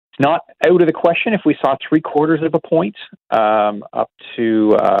not out of the question if we saw 0.75 of a point up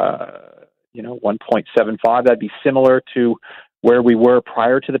to 1.75. That'd be similar to where we were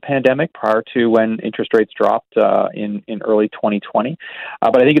prior to the pandemic, prior to when interest rates dropped in early 2020.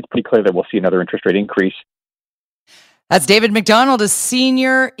 But I think it's pretty clear that we'll see another interest rate increase. That's David McDonald, a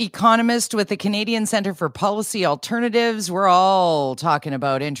senior economist with the Canadian Centre for Policy Alternatives. We're all talking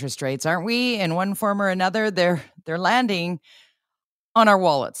about interest rates, aren't we? In one form or another, they're landing on our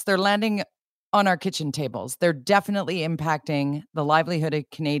wallets. They're landing on our kitchen tables. They're definitely impacting the livelihood of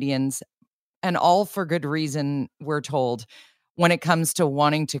Canadians, and all for good reason, we're told, when it comes to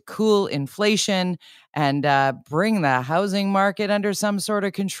wanting to cool inflation and bring the housing market under some sort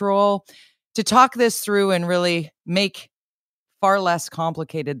of control. To talk this through and really make far less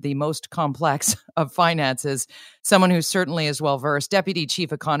complicated the most complex of finances, someone who certainly is well-versed, Deputy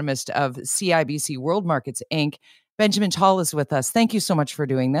Chief Economist of CIBC World Markets, Inc., Benjamin Tal is with us. Thank you so much for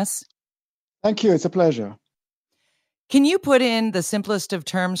doing this. Thank you. It's a pleasure. Can you put in the simplest of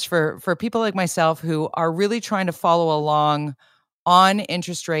terms for people like myself who are really trying to follow along on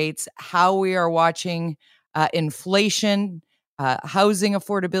interest rates, how we are watching inflation, housing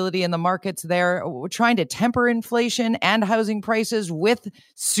affordability in the markets there? We're trying to temper inflation and housing prices with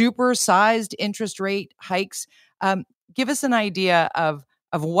super-sized interest rate hikes. Give us an idea of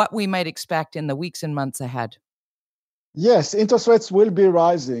what we might expect in the weeks and months ahead. Yes, interest rates will be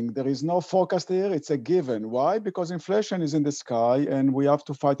rising. There is no forecast here. It's a given. Why? Because inflation is in the sky and we have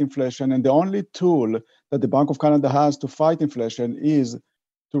to fight inflation. And the only tool that the Bank of Canada has to fight inflation is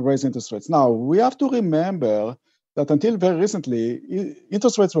to raise interest rates. Now, we have to remember that until very recently,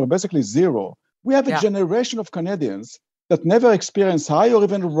 interest rates were basically zero. We have a generation of Canadians that never experienced high or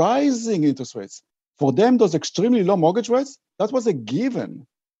even rising interest rates. For them, those extremely low mortgage rates, that was a given.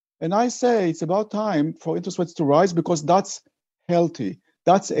 And I say it's about time for interest rates to rise because that's healthy.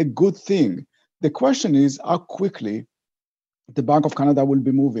 That's a good thing. The question is how quickly the Bank of Canada will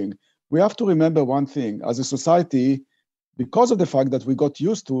be moving. We have to remember one thing. As a society, because of the fact that we got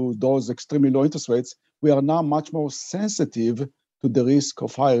used to those extremely low interest rates, we are now much more sensitive to the risk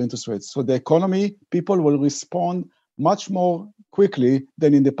of higher interest rates. So the economy, people will respond much more quickly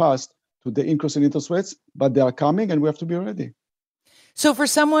than in the past to the increase in interest rates, but they are coming and we have to be ready. So for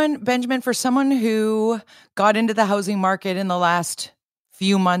someone, Benjamin, for someone who got into the housing market in the last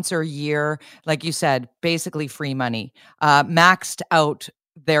few months or year, like you said, basically free money, maxed out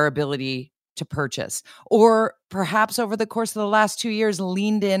their ability to purchase, or perhaps over the course of the last 2 years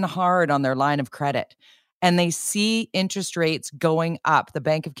leaned in hard on their line of credit, and they see interest rates going up, the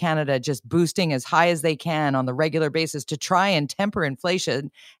Bank of Canada just boosting as high as they can on the regular basis to try and temper inflation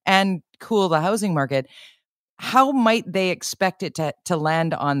and cool the housing market. How might they expect it to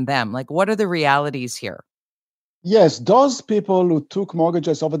land on them? Like, what are the realities here? Yes, those people who took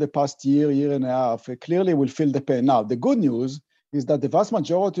mortgages over the past year and a half, clearly will feel the pain. Now, the good news is that the vast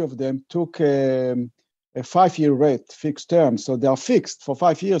majority of them took a 5-year rate fixed term. So they are fixed for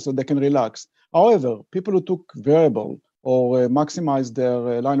 5 years so they can relax. However, people who took variable or maximized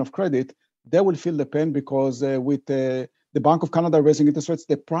their line of credit, they will feel the pain because with the Bank of Canada raising interest rates,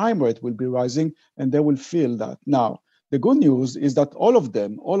 the prime rate will be rising, and they will feel that. Now, the good news is that all of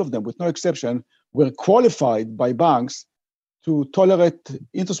them, with no exception, were qualified by banks to tolerate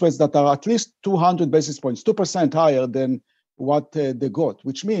interest rates that are at least 200 basis points, 2% higher than what they got,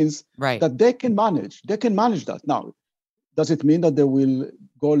 which means that they can manage that. Now, does it mean that they will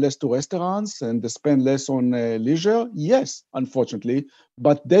go less to restaurants and they spend less on leisure? Yes, unfortunately,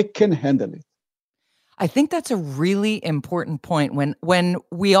 but they can handle it. I think that's a really important point. When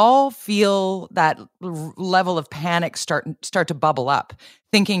we all feel that level of panic start to bubble up,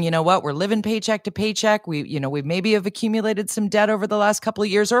 thinking, you know what, we're living paycheck to paycheck. We maybe have accumulated some debt over the last couple of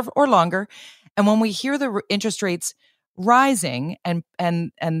years or longer. And when we hear the interest rates rising and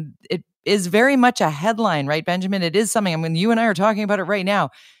it is very much a headline, right, Benjamin? It is something, I mean, you and I are talking about it right now,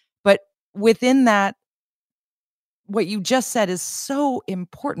 but within that, what you just said is so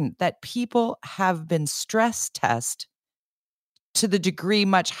important, that people have been stress tested to the degree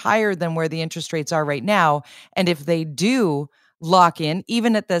much higher than where the interest rates are right now. And if they do lock in,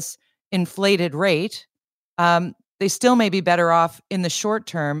 even at this inflated rate, they still may be better off in the short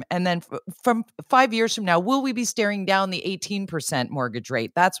term. And then from 5 years from now, will we be staring down the 18% mortgage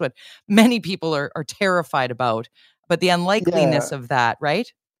rate? That's what many people are terrified about, but the unlikeliness of that,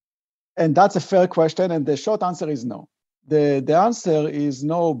 right? And that's a fair question. And the short answer is no. The answer is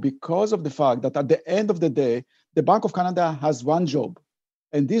no, because of the fact that at the end of the day, the Bank of Canada has one job.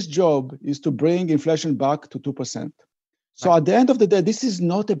 And this job is to bring inflation back to 2%. So at the end of the day, this is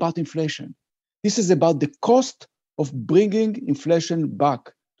not about inflation. This is about the cost of bringing inflation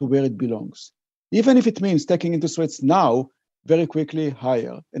back to where it belongs, even if it means taking interest rates now very quickly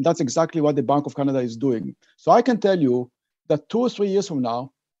higher. And that's exactly what the Bank of Canada is doing. So I can tell you that 2 or 3 years from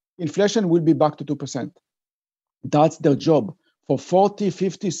now, inflation will be back to 2%. That's their job. For 40,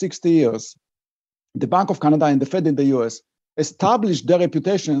 50, 60 years, the Bank of Canada and the Fed in the US established their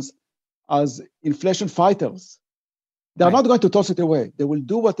reputations as inflation fighters. They're not going to toss it away. They will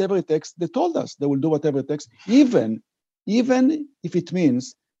do whatever it takes. They told us they will do whatever it takes, even if it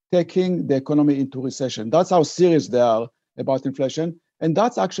means taking the economy into recession. That's how serious they are about inflation. And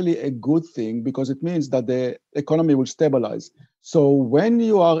that's actually a good thing because it means that the economy will stabilize. So when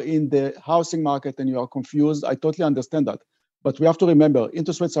you are in the housing market and you are confused, I totally understand that. But we have to remember,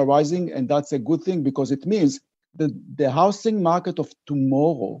 interest rates are rising, and that's a good thing because it means that the housing market of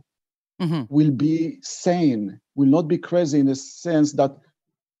tomorrow will be sane, will not be crazy in the sense that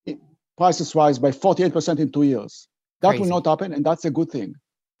prices rise by 48% in 2 years. That will not happen, and that's a good thing.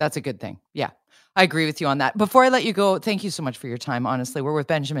 That's a good thing. Yeah, I agree with you on that. Before I let you go, thank you so much for your time. Honestly, we're with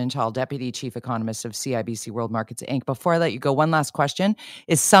Benjamin Tal, Deputy Chief Economist of CIBC World Markets Inc. Before I let you go, one last question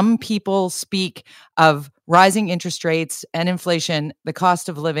is some people speak of rising interest rates and inflation, the cost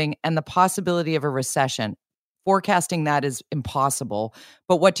of living, and the possibility of a recession. Forecasting that is impossible.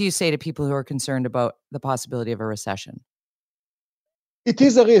 But what do you say to people who are concerned about the possibility of a recession? It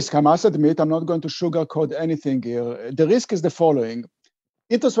is a risk. I must admit, I'm not going to sugarcoat anything here. The risk is the following.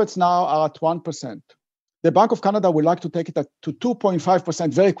 Interest rates now are at 1%. The Bank of Canada would like to take it to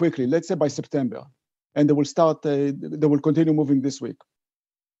 2.5% very quickly, let's say by September. And they will continue moving this week.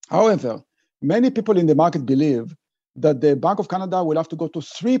 However, many people in the market believe that the Bank of Canada will have to go to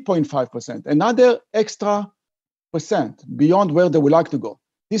 3.5%, another extra percent beyond where they would like to go.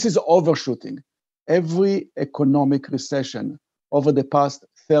 This is overshooting. Every economic recession over the past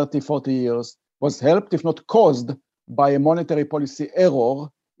 30, 40 years was helped, if not caused, by a monetary policy error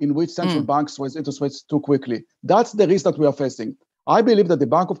in which central banks raise interest rates too quickly. That's the risk that we are facing. I believe that the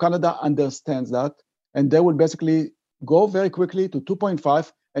Bank of Canada understands that, and they will basically go very quickly to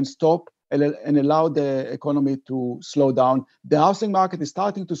 2.5 and stop and allow the economy to slow down. The housing market is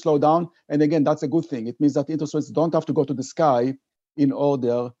starting to slow down, and again, that's a good thing. It means that interest rates don't have to go to the sky in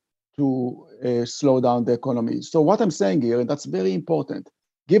order to slow down the economy. So what I'm saying here, and that's very important,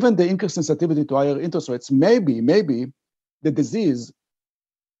 given the increased sensitivity to higher interest rates, maybe the disease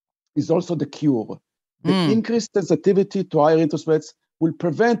is also the cure. The increased sensitivity to higher interest rates will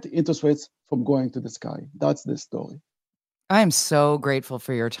prevent interest rates from going to the sky. That's the story. I'm so grateful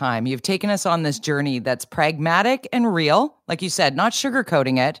for your time. You've taken us on this journey that's pragmatic and real, like you said, not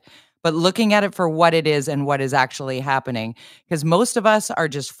sugarcoating it, but looking at it for what it is and what is actually happening. Because most of us are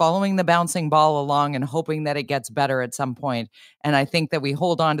just following the bouncing ball along and hoping that it gets better at some point. And I think that we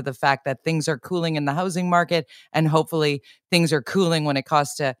hold on to the fact that things are cooling in the housing market, and hopefully things are cooling when it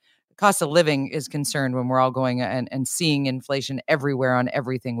cost of living is concerned, when we're all going and seeing inflation everywhere on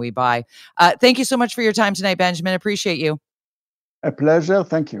everything we buy. Thank you so much for your time tonight, Benjamin. Appreciate you. A pleasure.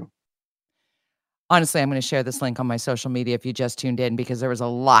 Thank you. Honestly, I'm going to share this link on my social media if you just tuned in, because there was a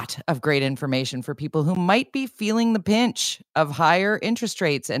lot of great information for people who might be feeling the pinch of higher interest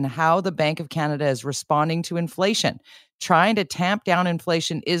rates and how the Bank of Canada is responding to inflation. Trying to tamp down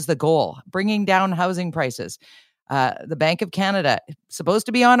inflation is the goal, bringing down housing prices. The Bank of Canada is supposed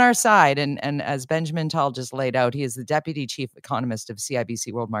to be on our side. And as Benjamin Tal just laid out, he is the Deputy Chief Economist of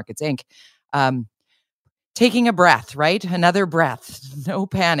CIBC World Markets Inc. Taking a breath, right? Another breath. No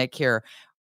panic here.